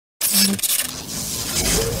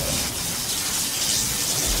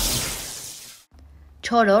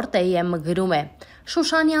Չորրորդ AM գրում է.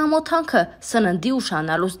 Շուշանի ամոթանքը սննդի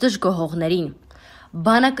ուշանալուց դժգոհողներին։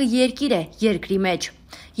 Բանակը երկիր է երկրի մեջ։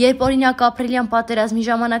 Երբ օրինակ ապրիլյան պատերազմի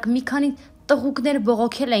ժամանակ մի քանի տղուկներ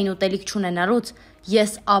բողոքել էին ուտելիք չունենալուց,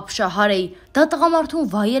 ես ապշահար էի, դա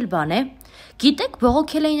տղամարդուն վայել բան է։ Գիտեք,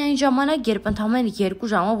 բողոքել էին այն ժամանակ, երբ ընդամենը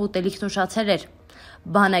 2 ժամով ուտելիքն ուշացել էր։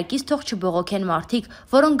 Բանակից թող չբողոքեն մարդիկ,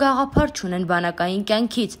 որոնք գաղափար չունեն բանակային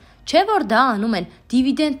կյանքից, չէ որ դա անում են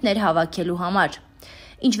դիվիդենտներ հավաքելու համար։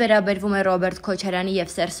 Ինչ վերաբերվում է Ռոբերտ Քոչարյանի եւ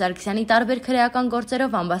Սերժ Սարգսյանի տարբեր քրեական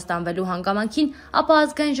գործերով ամբաստանվելու հանգամանքին, ապա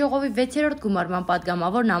ազգային ժողովի 6-րդ գումարման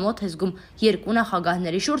падգամավորն ամոթ է զգում 2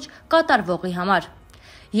 նախագահների շուրջ կատարվողի համար։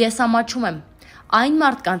 Ես ամաչում եմ։ Այն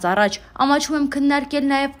մարդկանց առաջ ամաչում եմ քննարկել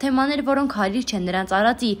նաեւ թեմաներ, որոնք հարիր չեն նրանց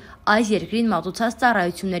արածի այս երկրին մատուցած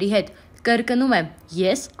ծառայությունների հետ։ Կրկնում եմ,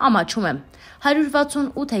 ես ամաչում եմ։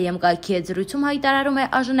 168 AM կայքի հետ զրույցում հայտարարում է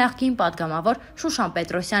ԱԺ падգամավոր Շուշան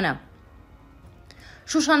Պետրոսյանը։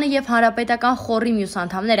 Շուշանը եւ հանրապետական խորհրդի մյուս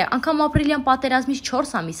անդամները անգամ ապրիլյան պատերազմից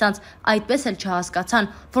 4 ամիս անց այդպես էլ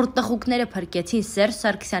չհասկացան, որ տղուկները փրկեցին Սերժ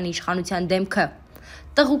Սարգսյանի իշխանության դեմքը։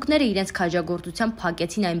 Տղուկները իրենց քաջագործությամբ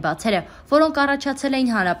փակեցին այն բացերը, որոնք առաջացել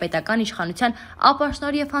էին հանրապետական իշխանության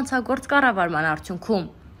ապաշնոր եւ հանցագործ կառավարման արդյունքում։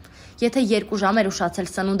 Եթե 2 ժամ էր ուշացել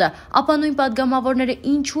սնունդը, ապա նույն падգամավորները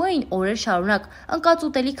ինչու էին օրեր շարունակ ընկած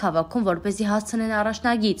ուտելիք հավաքում, որպեսզի հասցնեն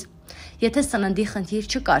առաջնագիծ։ Եթե սննդի խնդիր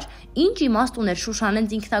չկար, ինչ իմաստ ուներ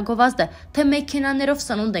Շուշանենց ինքնագովազդը, թե մեքենաներով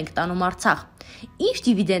սնունդ ենք տանում Արցախ։ Ինչ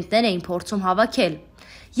դիվիդենտներ էին փորձում հավաքել։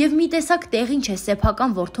 Եվ մի տեսակ տեղին չէ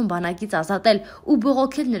սեփական որդուն բանակից ազատել ու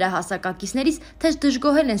բողոքել նրա հասակակիցներից, թե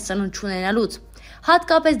դժգոհել են սնունդ չունենալուց։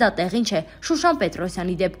 Հատկապես դա տեղին չէ Շուշան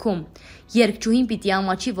Պետրոսյանի դեպքում։ Երկչուհին պիտի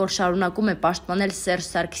ամաչի, որ շարունակում է պաշտպանել Սերժ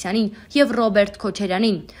Սարգսյանին եւ Ռոբերտ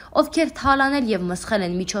Քոչարյանին, ովքեր թալանել եւ մսխել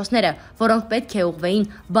են միջոցները, որոնք պետք է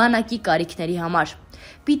ուղղվեին բանակի կարիքների համար։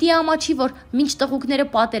 Պիտի ամաչի, որ մինչ տղուկները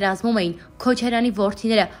պատերազմում էին, Քոչարյանի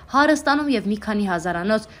որդիները հարստանում եւ մի քանի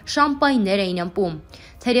հազարանոց շամպայներ էին ըմպում։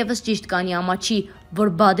 Թերևս ճիշտ կանի ամաչի,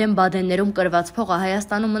 որ Բադեն-Բադեններում կրված փողը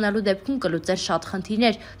Հայաստանում մնալու դեպքում կլուծեր շատ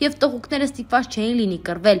խնդիրներ եւ տղուկները ստիպված չէին լինի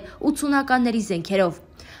կռվել 80-ականների զենքերով։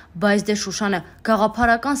 Բայց դե Շուշանը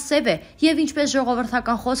գաղափարական սև է եւ ինչպես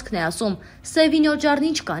ժողովրդական խոսքն է ասում, սևին օջարն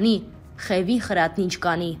ինչ կանի, խևին խրատն ինչ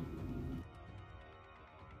կանի։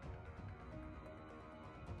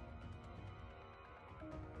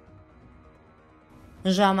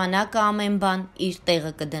 Ժամանակը ամեն բան իր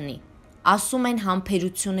տեղը կդնի։ Ասում են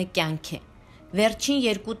համբերությունը կյանք է։ Վերջին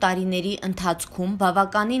 2 տարիների ընթացքում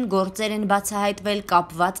բավականին գործեր են բացահայտվել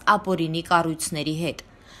կապված ապօրինի կառույցների հետ։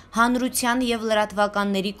 Հանրության եւ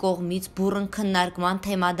լրատվականների կողմից բուռն քննարկման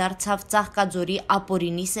թեմա դարձավ Ծաղկաձորի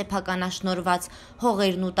ապօրինի սեփականաշնորհված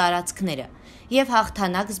հողերն ու տարածքները եւ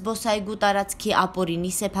հաղթանակ զբոսայգու տարածքի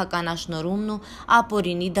ապօրինի սեփականաշնորհումն ու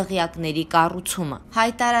ապօրինի դղյակների կառուցումը։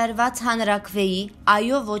 Հայտարարված հանրաքվեի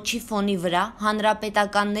այո ոչի ֆոնի վրա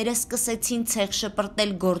հանրապետականները սկսեցին ցեղ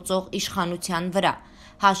շպրտել գործող իշխանության վրա,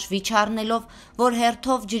 հաշվի չառնելով, որ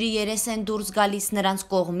հերթով ջրի երես են դուրս գալիս նրանց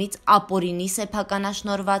կողմից ապօրինի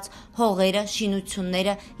սեփականաշնորհված հողերը,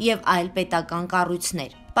 շինությունները եւ այլ պետական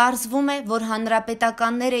կառույցներ։ Պարզվում է, որ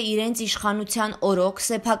հանրապետականները իրենց իշխանության օրոք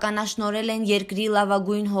սեփականաշնորհել են երկրի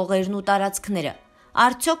լավագույն հողերն ու տարածքները։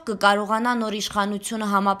 Արդյոք կկարողանա նոր իշխանությունը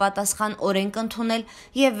համապատասխան օրենք ընդունել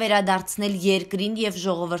եւ վերադարձնել երկրին եւ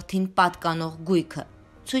ժողովրդին պատկանող գույքը։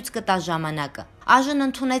 Ցույց կտա ժամանակը։ ԱԺ-ն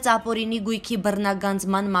ընդունեց ապօրինի գույքի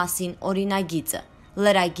բռնագանձման մասին օրինագիծը։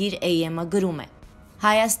 Լրագիր AM-ը գրում է.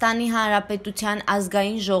 Հայաստանի Հանրապետության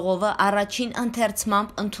ազգային ժողովը առաջին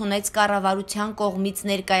ընթերցմամբ ընդունեց կառավարության կողմից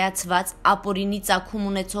ներկայացված ապօրինի ծագում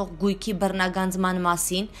ունեցող գույքի բռնագանձման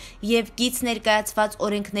մասին եւ կից ներկայացված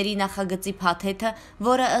օրենքների նախագծի փաթեթը,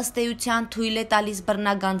 որը ըստ էության թույլ է տալիս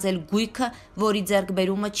բռնագանձել գույքը, որի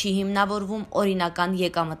ձեռքբերումը չի հիմնավորվում օրինական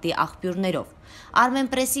եկամտի աղբյուրներով։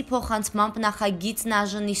 Armenpress-ի փոխանցմամբ նախագիծն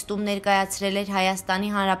ԱԺ նիստում ներկայացրել էր Հայաստանի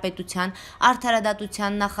Հանրապետության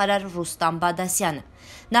արդարադատության նախարար Ռուստամ Բադասյանը։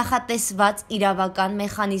 Նախատեսված իրավական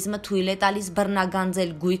մեխանիզմը թույլ է տալիս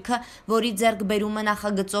բռնագանձել գույքը, որի ձեռքբերումը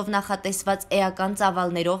նախագծով նախատեսված էական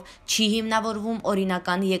ծավալներով չի հիմնավորվում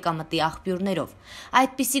օրինական եկամտի աղբյուրներով։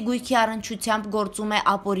 Այդպիսի գույքի առնչությամբ գործում է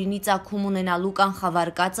ապօրինի ծագում ունենալու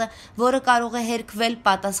կանխավարկածը, որը կարող է հերքվել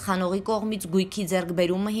պատասխանողի կողմից գույքի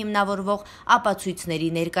ձեռքբերումը հիմնավորվող ապացույցների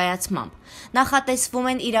ներկայացմամբ։ Նախատեսվում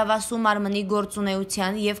են իրավասու մարմնի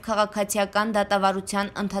գործունեության եւ քաղաքացիական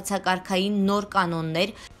դատավարության ընթացակարգային նոր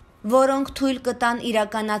կանոններ, որոնք թույլ կտան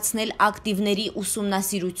իրականացնել ակտիվների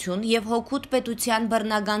ուսումնասիրություն եւ հօգուտ պետության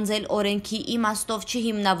բռնագանձել օրենքի իմաստով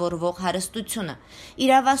չհիմնավորվող հարստությունը։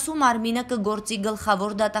 Իրավասու մարմինը կգործի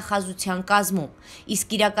գլխավոր դատախազության կազմում,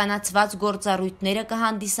 իսկ իրականացված գործառույթները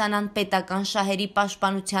կհանդիսանան պետական շահերի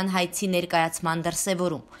պաշտպանության հայցի ներկայացման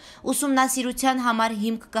դրսևորում։ Ուսումնասիրության համար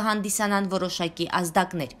հիմք կհանդիսանան որոշակի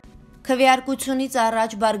ազդակներ։ Քվեարկությունից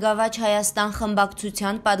առաջ Բարգավաճ Հայաստան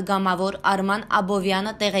խմբակցության падգամավոր Արման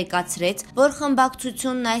Աբովյանը տեղեկացրեց, որ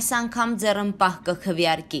խմբակցությունն այս անգամ ձեռնպահ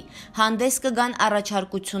կքվեարկի, հանդես կգան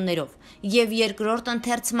առաջարկություններով եւ երկրորդ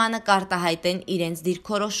ընթերցմանը կարտահայտեն իրենց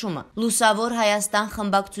դիրքորոշումը։ Լուսավոր Հայաստան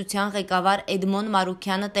խմբակցության ղեկավար Էդմոն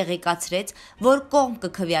Մարուքյանը տեղեկացրեց, որ կողմ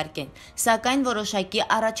կքվեարկեն, սակայն որոշակի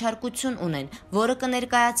առաջարկություն ունեն, որը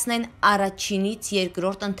կներկայացնեն առաջինից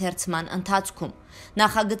երկրորդ ընթերցման ընթացքում։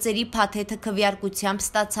 Նախագծերի փաթեթը քվեարկությամբ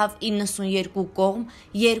ստացավ 92 կողմ,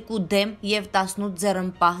 2 դեմ եւ 18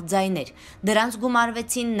 ձեռնպահ ձայներ։ Դրանց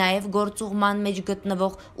գումարվեցին նաեւ գործուղման մեջ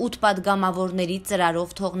գտնվող 8 падգամավորների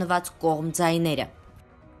ծրարով թողնված կողմ ձայները։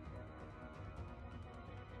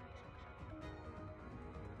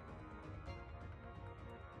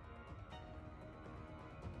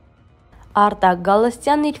 Արտակ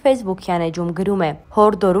Գալստյանն իր ֆեյսբուքյան էջում գրում է.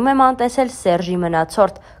 «Հորդորում եմ անտեսել Սերժի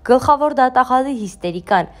մնացորդ, գլխավոր դատախազի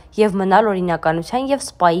հիստերիկան եւ մնալ օրինականության եւ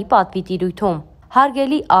սպայի պատվի տիրույթում։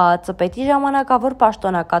 Հարգելի ԱԱԾ պետի ժամանակավոր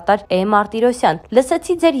պաշտոնակատար Է. Մարտիրոսյան,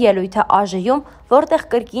 լսեցի ձեր ելույթը ԱԺ-ում, որտեղ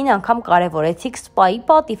կրկին անգամ կարևորեցիք սպայի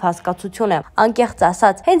պատիվ հասկացությունը։ Անկեղծ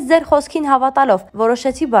ասած, հենց ձեր խոսքին հավատալով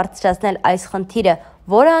որոշեցի բարձրացնել այս խնդիրը,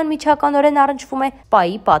 որը անմիջականորեն առնչվում է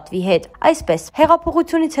սպայի պատվի հետ։ Այսպես,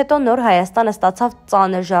 հեղափոխությունից հետո նոր Հայաստանը ստացավ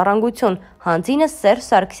ծանր ժառանգություն, հանձինը Սերժ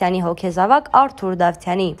Սարգսյանի հոգեզավակ Արթուր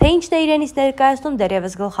Դավթյանի։ Թե ինչն է իրենից ներկայացնում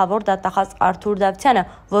դեռևս գլխավոր դատախազ Արթուր Դավթյանը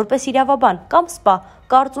որպես իրավաբան կամ սպա,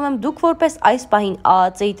 կարծում եմ դուք որպես այս պահին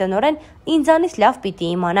ԱԱԾ-ի տնօրեն ինձանից լավ պիտի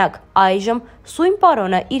իմանաք։ Այժմ սույն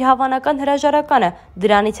պարոնը իր հավանական հրաժարականը,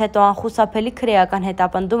 դրանից հետո անխուսափելի քրեական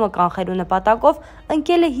հետապնդումը կանխելու նպատակով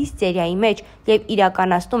ընկել է հիստերիայի մեջ եւ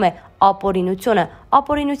իրականացնում է ապօրինությունը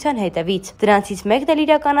ապօրինության հետևից։ Դրանցից մեկն էլ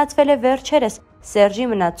իրականացվել է վերջերս Սերժի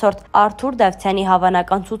մնացորդ Արթուր Դավթյանի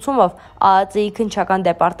հավանական ցուցումով ԱԱԾ-ի քննչական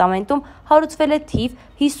դեպարտամենտում հարուցվել է թիվ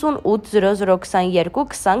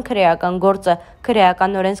 58002220 քրեական գործը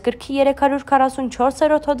քրեական օրենսգրքի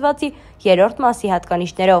 344-րդ հոդվածի 3-րդ մասի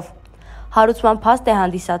հատկանիշներով։ Հարուցման փաստ է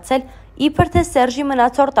հանդիսացել իբր թե Սերժի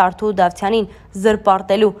մնացորդ Արթուր Դավթյանին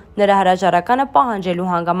զրպարտելու նրա հրաժարականը պահանջելու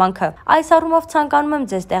հանգամանքը։ Այս առումով ցանկանում եմ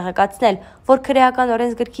ձեզ տեղեկացնել, որ քրեական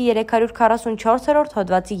օրենսգրքի 344-րդ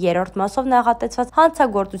հոդվածի 3-րդ մասով նախատեսված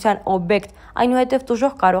հանցագործության օբյեկտ, այնուհետև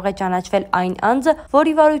տուժող կարող է ճանաչվել այն անձը,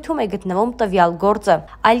 որի վարույթում է գտնվում տվյալ գործը։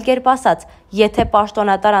 Այլ կերպ ասած, եթե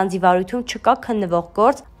պաշտոնատար անձի վարույթում չկա քննվող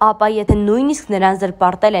գործ, ապա եթե նույնիսկ նրան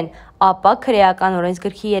զրպարտել են, ապա քրեական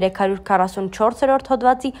օրենսգրքի 344-րդ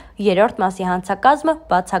հոդվածի 3-րդ մասի հանցակազմը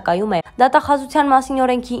բացակայում է։ Դատախազության մասին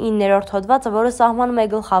օրենքի 9-րդ հոդվածը, որը սահմանում է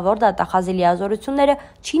գլխավոր դատախազի լիազորությունները,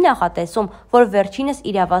 չի նախատեսում, որ վերջինս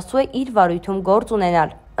իրավասու է իր վարույթում գործ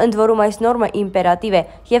ունենալ։ Ընդ որում այս նորմը իմպերատիվ է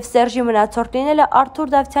եւ Սերժի մնացորդ լինելը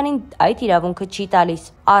Արթուր Դավթյանին այդ իրավունքը չի տալիս։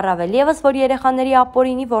 Առավել եւս, որ երեխաների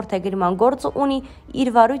ապօրինի որդեգրման գործը ունի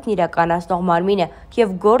իր վարույթն իրականացնող մարմինը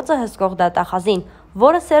եւ գործը հսկող դատախազին,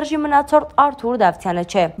 որը Սերժի մնացորդ Արթուր Դավթյանը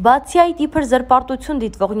չէ։ Բացի այդ, իբր զրպարտություն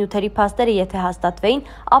դիտվող նյութերի փաստերը եթե հաստատվեին,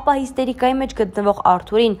 ապա հիստերիկայի մեջ գտնվող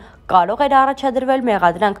Արթուրին կարող էր առաջադրվել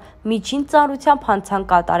մեղադրանք միջին ծանրությամբ հանցանք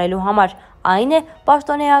կատարելու համար, այն է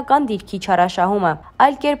պաշտոնեական դիրքի չարաշահումը։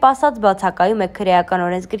 Այլ կերպ ասած, բացակայում է քրեական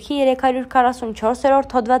օրենսգրքի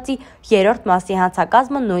 344-րդ հոդվածի 3-րդ մասի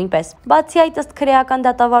հանցակազմը նույնպես։ Բացի այդ, ըստ քրեական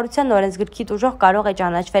դատավարության օրենսգրքի տուժող կարող է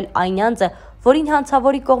ճանաչվել այն անձը, որին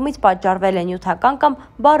հանցավորի կողմից պատճառվել է նյութական կամ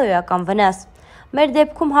բարոյական վնաս։ Մեր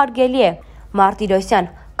դեպքում հարգելի է Մարտիրոսյան,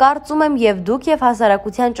 կարծում եմ եւ դուք եւ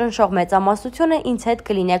հասարակության ճնշող մեծամասնությունը ինձ հետ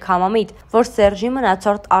կլինեք համամիտ, որ Սերժի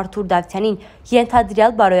մնացորդ Արթուր Դավթյանին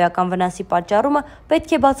ենթադրյալ բարոյական վնասի պատճառումը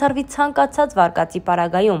պետք է բացառվի ցանկացած վարկածի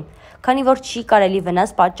պարագայում, քանի որ չի կարելի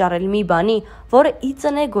վնաս պատճառել մի բանի, որը ի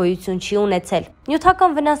ծնե գոյություն չի ունեցել։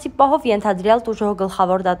 Նյութական վնասի պահով ենթադրյալ տուժող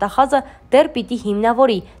գլխավոր դատախազը դեռ պիտի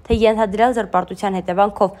հիմնավորի, թե ենթադրյալ զրպարտության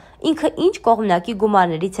հետևանքով ինքը ինչ կողմնակի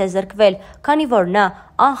գումարներից է զրկվել, քանի որ նա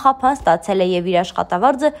անխափան ստացել է եւ իր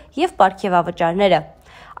աշխատավարձը եւ պարգևավճարները։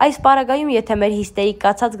 Այս պարագայում, եթե մեր հիստերիկ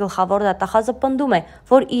կացած գլխավոր դատախազը պնդում է,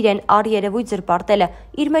 որ իրեն առերևույթ զրպարտելը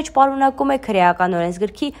իր մեջ պարունակում է քրեական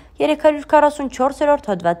օրենսգրքի 344-րդ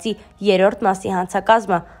հոդվածի 3-րդ մասի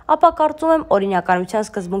հանցակազմը, ապա կարծում եմ օրինականության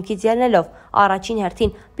սկզբունքից ելնելով առաջին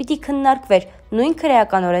հերթին պիտի քննարկվեր նույն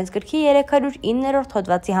քրեական օրենսգրքի 309-րդ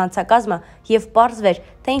հոդվածի հանցակազմը եւ պարզվեր,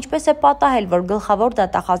 թե ինչպես է պատահել, որ գլխավոր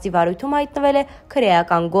դատախազի վարույթում հայտնվել է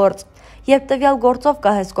քրեական գործ, երբ տվյալ գործով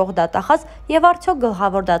կահսկող դատախազ եւ արդյոք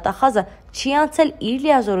գլխավոր դատախազը չի անցել իր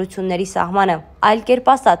լիազորությունների սահմանը։ Այլ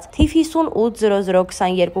կերպ ասած, թիվ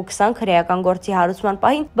 58002220 քրեական գործի հարուցման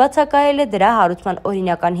պահին բացակայել է դրա հարուցման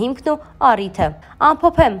օրինական հիմքն ու առիթը։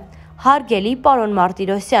 Ամփոփեմ, հարգելի պարոն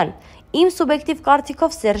Մարտիրոսյան, իմ սուբյեկտիվ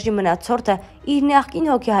կարծիքով Սերժի մնացորդը իր նախկին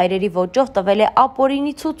հոգեհայրերի ոճով տվել է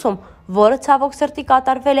ապօրինի ցուցում, որը ցավոք սրտի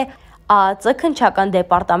կատարվել է ԱԱԾ քննչական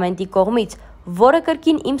դեպարտամենտի կողմից, որը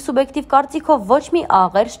կրկին իմ սուբյեկտիվ կարծիքով ոչ մի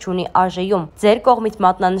աղերս չունի ԱԺ-ում, ձեր կողմից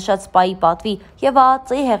մատնանշած սպայի պատվի եւ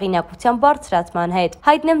ԱԱԾ-ի հեղինակության բարձրացման հետ։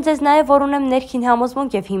 Հայտնեմ ձեզ նաեւ, որ ունեմ ներքին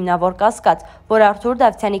համոզմունք եւ հիմնավոր կասկած, որ Արթուր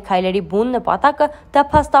Դավթյանի քայլերի բուն նպատակը դա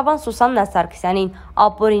փաստաբան Սուսաննա Սարգսյանին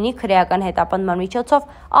ապօրինի քրեական հետապնդման միջոցով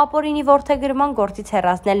ապօրինի որդեգրման գործից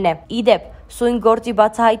հեռացնելն է։ Իդեպ, սույն գործի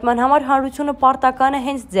բացահայտման համար հանրությունը պարտական է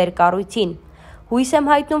հենց ձեր կառույցին։ Հույս եմ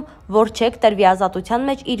հայտնում, որ չեք տրվի ազատության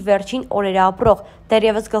մեջ իր վերջին օրերը ապրող,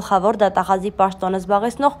 դեռևս գլխավոր դատախազի պաշտոնը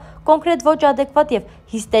զբաղեցնող, կոնկրետ ոչ ադեկվատ եւ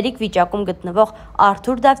հիստերիկ վիճակում գտնվող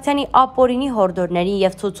Արթուր Դավթյանի ապօրինի հորդորներին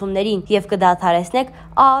եւ ցուցումներին եւ կդադարեցնեք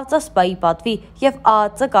ԱԱԾ սպայի պատվի եւ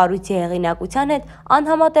ԱԱԾ կառույցի հեղինակության հետ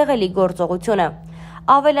անհամատեղելի գործողությունը։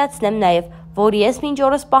 Ավելացնեմ նաեւ, որ ես մինչ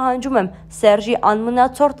օրս պահանջում եմ Սերժի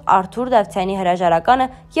անմնացորդ Արթուր Դավթյանի հրաժարականը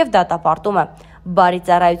եւ դատապարտումը։ Բարի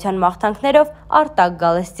ծառայության մաղթանքներով Արտակ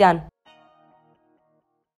Գալստյան։